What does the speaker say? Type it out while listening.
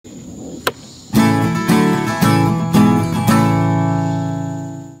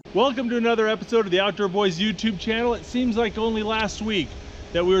Welcome to another episode of the Outdoor Boys YouTube channel. It seems like only last week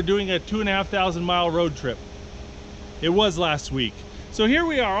that we were doing a 2,500 mile road trip. It was last week. So here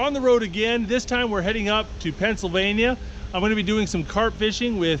we are on the road again. This time we're heading up to Pennsylvania. I'm going to be doing some carp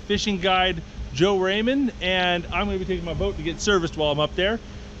fishing with fishing guide Joe Raymond, and I'm going to be taking my boat to get serviced while I'm up there.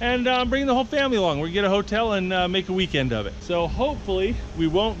 And I'm bringing the whole family along. We're going to get a hotel and make a weekend of it. So hopefully we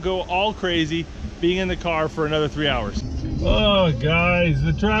won't go all crazy being in the car for another 3 hours. Oh guys,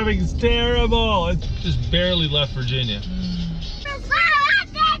 the traffic is terrible. It's just barely left Virginia.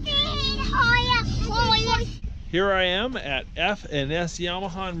 Here I am at F&S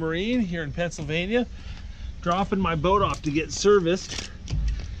Yamaha Marine here in Pennsylvania, dropping my boat off to get serviced.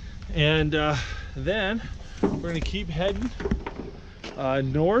 And then we're gonna keep heading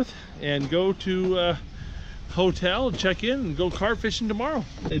north and go to a hotel and check in and go carp fishing tomorrow.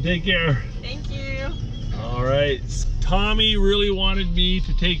 Hey, take care. Thank you. All right, Tommy really wanted me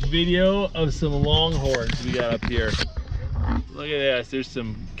to take video of some longhorns we got up here. Look at this, there's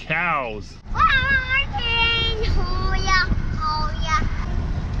some cows.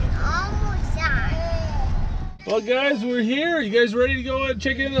 Well guys, we're here. You guys ready to go and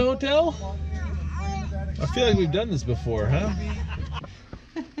check in the hotel? I feel like we've done this before, huh?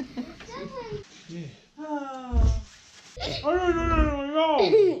 Yeah. Oh, no.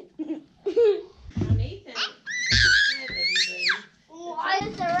 Nathan. Why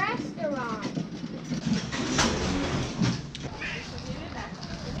is the restaurant?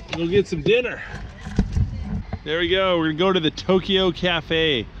 We'll get some dinner. There we go. We're gonna go to the Tokyo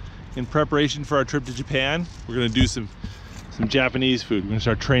Cafe in preparation for our trip to Japan. We're gonna do some Japanese food. We're gonna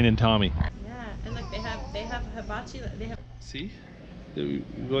start training Tommy. Yeah, and look, they have hibachi. They have. See? Did we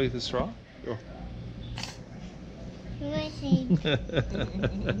go like the straw? Oh.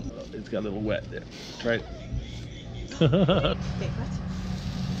 It's got a little wet there, right? Wait, what?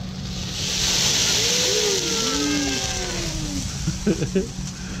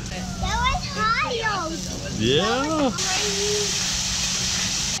 That was high. Yeah.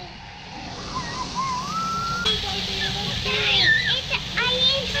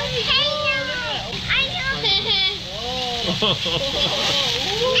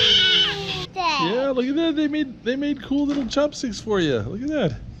 Yeah, look at that. They made cool little chopsticks for you. Look at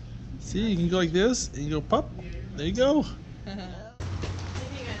that. See, you can go like this and you go pop. There you go.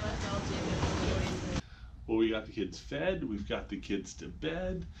 Well, we got the kids fed. We've got the kids to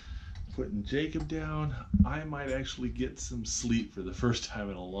bed. Putting Jacob down. I might actually get some sleep for the first time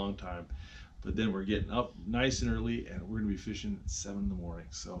in a long time. But then we're getting up nice and early and we're gonna be fishing at 7 in the morning.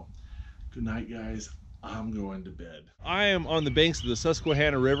 So good night, guys. I'm going to bed. I am on the banks of the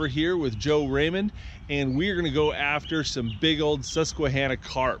Susquehanna River here with Joe Raymond, and we're gonna go after some big old Susquehanna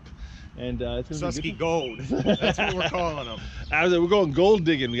carp. And it's Susky gold. That's what we're calling them. We're going gold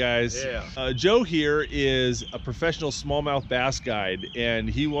digging, guys. Yeah. Joe here is a professional smallmouth bass guide, and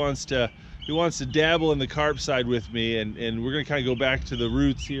he wants to dabble in the carp side with me, and we're gonna kind of go back to the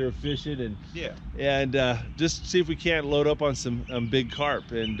roots here of fishing and just see if we can't load up on some big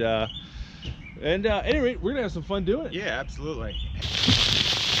carp. And anyway, we're gonna have some fun doing it. Yeah, absolutely.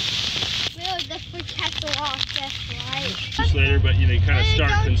 Really, the free catch off, that's right. Just later, but you kind of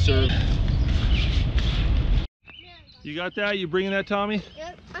start conserve. You got that? You bringing that, Tommy?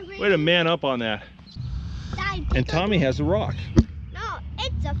 Yep, I'm bringing. Way to man up on that. Daddy, And Tommy has a rock. no,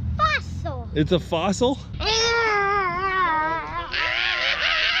 it's a fossil. It's a fossil?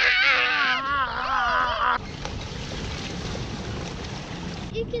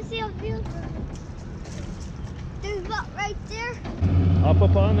 You can see a view. There's what right there. Up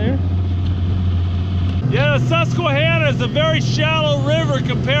on there? Yeah, the Susquehanna is a very shallow river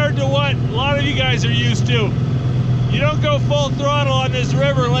compared to what a lot of you guys are used to. You don't go full throttle on this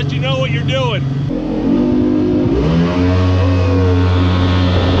river unless you know what you're doing.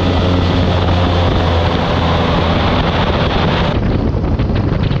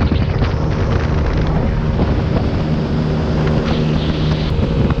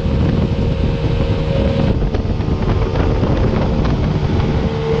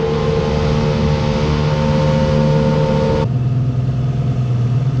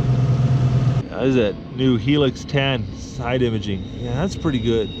 That is that new Helix 10 side imaging. Yeah, that's pretty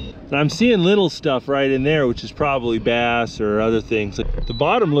good. I'm seeing little stuff right in there, which is probably bass or other things. The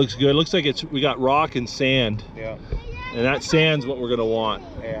bottom looks good. It looks like we got rock and sand. Yeah. And that sand's what we're gonna want.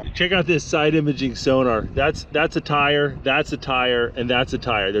 Yeah. Check out this side imaging sonar. That's a tire, that's a tire, and that's a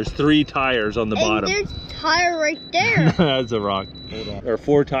tire. There's 3 tires on the bottom. And there's a tire right there. That's a rock. Hold on. There are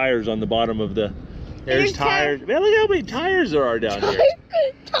 4 tires on the bottom of the. There's tires. Man, look how many tires there are down here.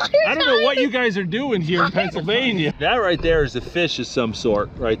 I don't know what you guys are doing here in Pennsylvania. That right there is a fish of some sort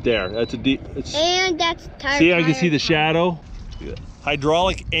right there. That's a deep, And that's tired. see, I can see the shadow.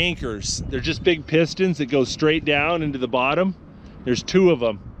 Hydraulic anchors. They're just big pistons that go straight down into the bottom. There's 2 of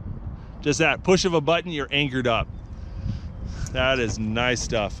them. Just that push of a button, you're anchored up. That is nice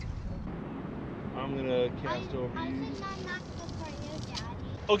stuff. I'm gonna cast over you.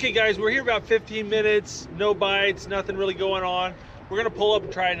 Okay guys, we're here about 15 minutes, no bites, nothing really going on. We're gonna pull up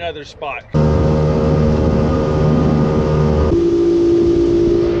and try another spot.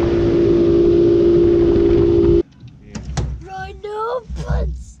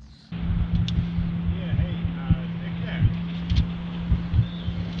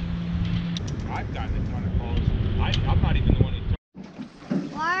 I've gotten a ton of calls. I'm not even the one who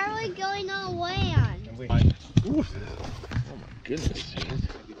took. Why are we going on land? Ooh. Oh my goodness.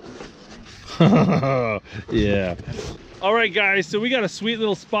 Yeah. All right guys, so we got a sweet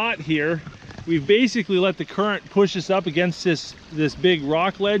little spot here. We've basically let the current push us up against this big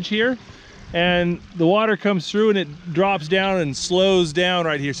rock ledge here, and the water comes through and it drops down and slows down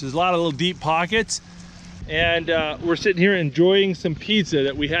right here. So there's a lot of little deep pockets, and we're sitting here enjoying some pizza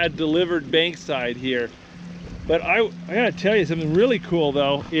that we had delivered bankside here. But I gotta tell you something really cool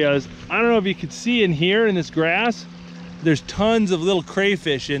though is, I don't know if you could see in here in this grass, there's tons of little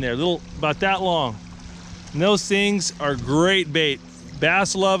crayfish in there, little about that long. And those things are great bait.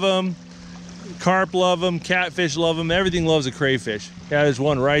 Bass love them, carp love them, catfish love them, everything loves a crayfish. Yeah, there's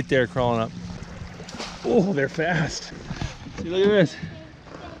one right there crawling up. Oh, they're fast. See, look at this.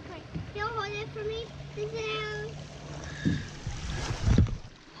 You'll hold it for me?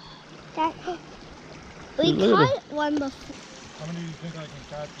 We caught one before. How many do you think I can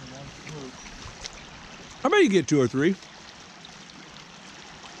catch in one swoop? How about you get 2 or 3?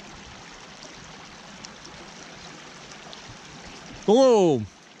 Boom!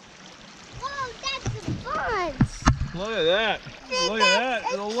 Whoa, that's a bunch. Look at that. Look at that.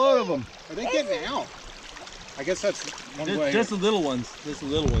 There's a load of them. Are they getting out? I guess that's one way. Just the little ones. Just the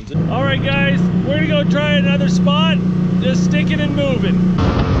little ones. All right, guys. We're going to go try another spot. Just sticking and moving.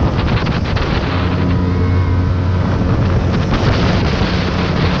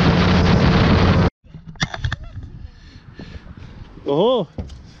 Oh,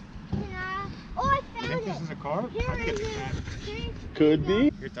 Oh, I You found think this it. is a carp? Here I think it it's a is. cat. could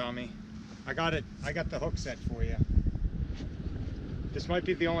be. Here, Tommy. I got it. I got the hook set for you. This might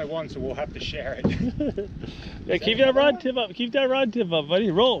be the only one, so we'll have to share it. Yeah, keep that rod tip up. Keep that rod tip up,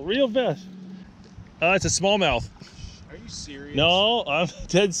 buddy. Roll real fast. Oh, it's a smallmouth. Are you serious? No, I'm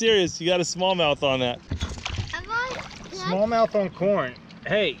dead serious. You got a smallmouth on that. Smallmouth on corn.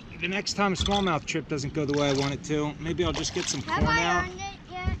 Hey, the next time a smallmouth trip doesn't go the way I want it to, maybe I'll just get some corn Have I out. earned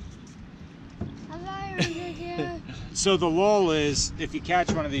it yet? Have I earned it yet? So the lull is, if you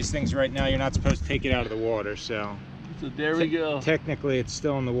catch one of these things right now, you're not supposed to take it out of the water, so. So there we go. Technically, it's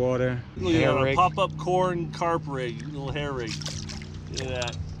still in the water. Look at Hair that, a rig. pop-up corn carp rig, little hair rig. Look at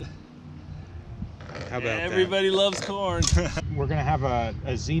that. How about Everybody loves corn. that? We're gonna have a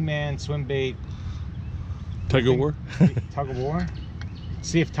Z-Man swim bait Tug of war. tug of war.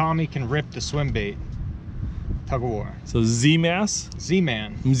 See if Tommy can rip the swim bait. Tug of war. So Z-Mass?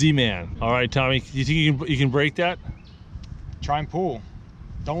 Z-Man. Z-Man. All right, Tommy, do you think you can break that? Try and pull.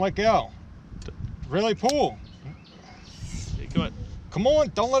 Don't let go. Really pull. Okay, come on. Come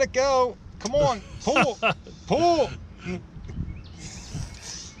on, don't let it go. Come on, pull. Pull.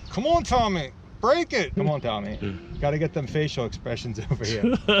 Come on, Tommy. Break it. Come on, Tommy. Got to get them facial expressions over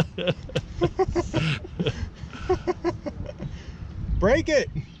here. Break it.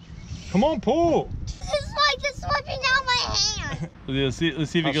 Come on, pull. It's like it's slipping out my hand. Let's see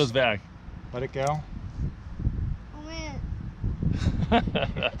if it goes back. Let it go. Oh man. That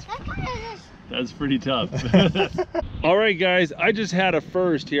kind of just. That's pretty tough. All right, guys, I just had a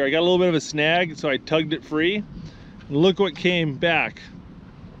first here. I got a little bit of a snag, so I tugged it free. And look what came back.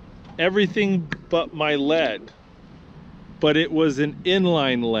 Everything but my lead. But it was an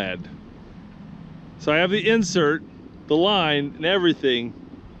inline lead. So I have the insert, the line, and everything.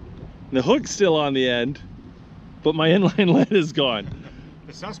 And the hook's still on the end, but my inline lead is gone.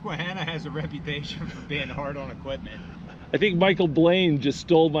 The Susquehanna has a reputation for being hard on equipment. I think Michael Blaine just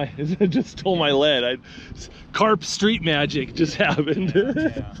stole my lead. Carp street magic just happened.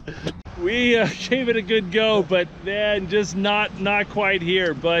 Yeah. We gave it a good go, but then just not quite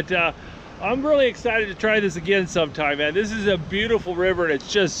here. But I'm really excited to try this again sometime, man. This is a beautiful river, and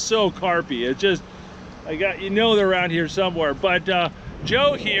it's just so carpy. It's just, they're around here somewhere. But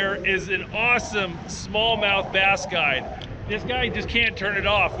Joe here is an awesome smallmouth bass guide. This guy just can't turn it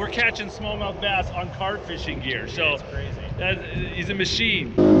off. We're catching smallmouth bass on carp fishing gear. So He's a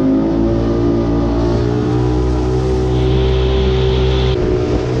machine.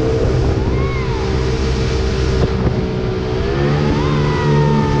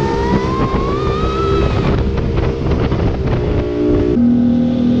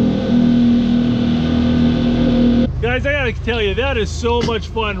 Guys, I gotta tell you, that is so much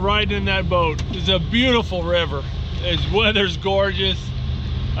fun riding in that boat. It's a beautiful river. The weather's gorgeous.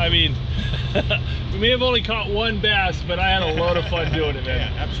 I mean, we may have only caught one bass, but I had a lot of fun doing it,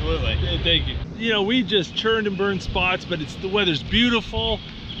 man. Yeah, absolutely. Thank you. You know, we just churned and burned spots, but the weather's beautiful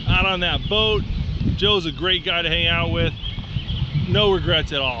out on that boat. Joe's a great guy to hang out with. No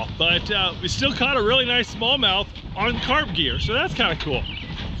regrets at all. But we still caught a really nice smallmouth on carp gear, so that's kind of cool.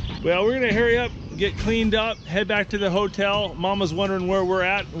 Well, we're gonna hurry up, get cleaned up, head back to the hotel. Mama's wondering where we're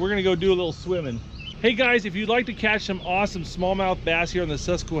at. We're gonna go do a little swimming. Hey guys, if you'd like to catch some awesome smallmouth bass here on the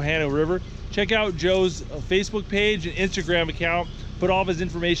Susquehanna River, check out Joe's Facebook page and Instagram account. Put all of his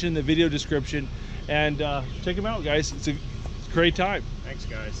information in the video description, and check him out, guys. It's a great time. Thanks,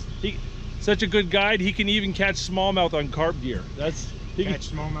 guys. He's such a good guide. He can even catch smallmouth on carp gear. Catch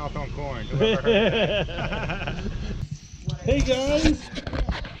smallmouth on corn. Who ever heard of that? Hey guys.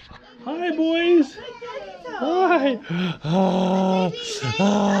 Hi boys. Hi.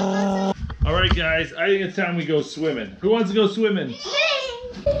 All right guys, I think it's time we go swimming. Who wants to go swimming?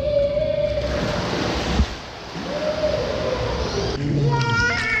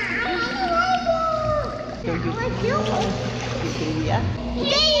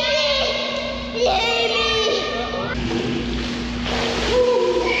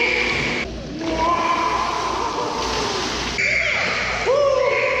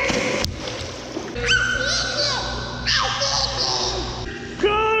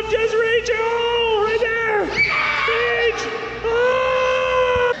 Come, just reach out! Right there! Reach!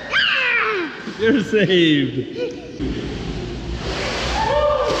 Ah! You're saved.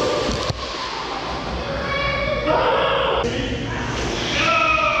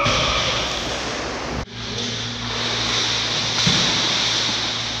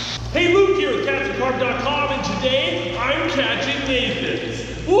 Hey, Luke here with CatchingCarp.com, and today I'm catching Nathan's.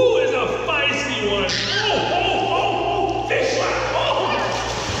 Ooh, it's a feisty one. Oh, fish slap. Oh,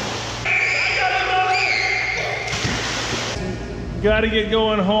 I got another. Gotta get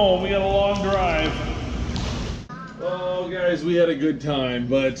going home. We got a long drive. Oh, guys, we had a good time,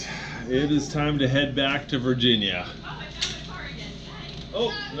 but it is time to head back to Virginia.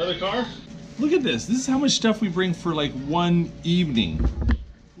 Oh, another car? Look at this. This is how much stuff we bring for like one evening.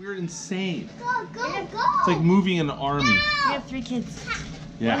 We're insane. Go, go, go. It's like moving an army. We have 3 kids.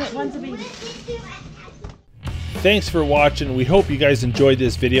 Yeah. One's a baby. Thanks for watching. We hope you guys enjoyed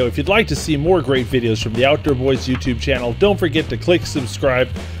this video. If you'd like to see more great videos from the Outdoor Boys YouTube channel, don't forget to click subscribe.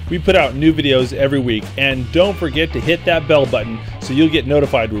 We put out new videos every week. And don't forget to hit that bell button so you'll get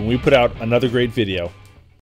notified when we put out another great video.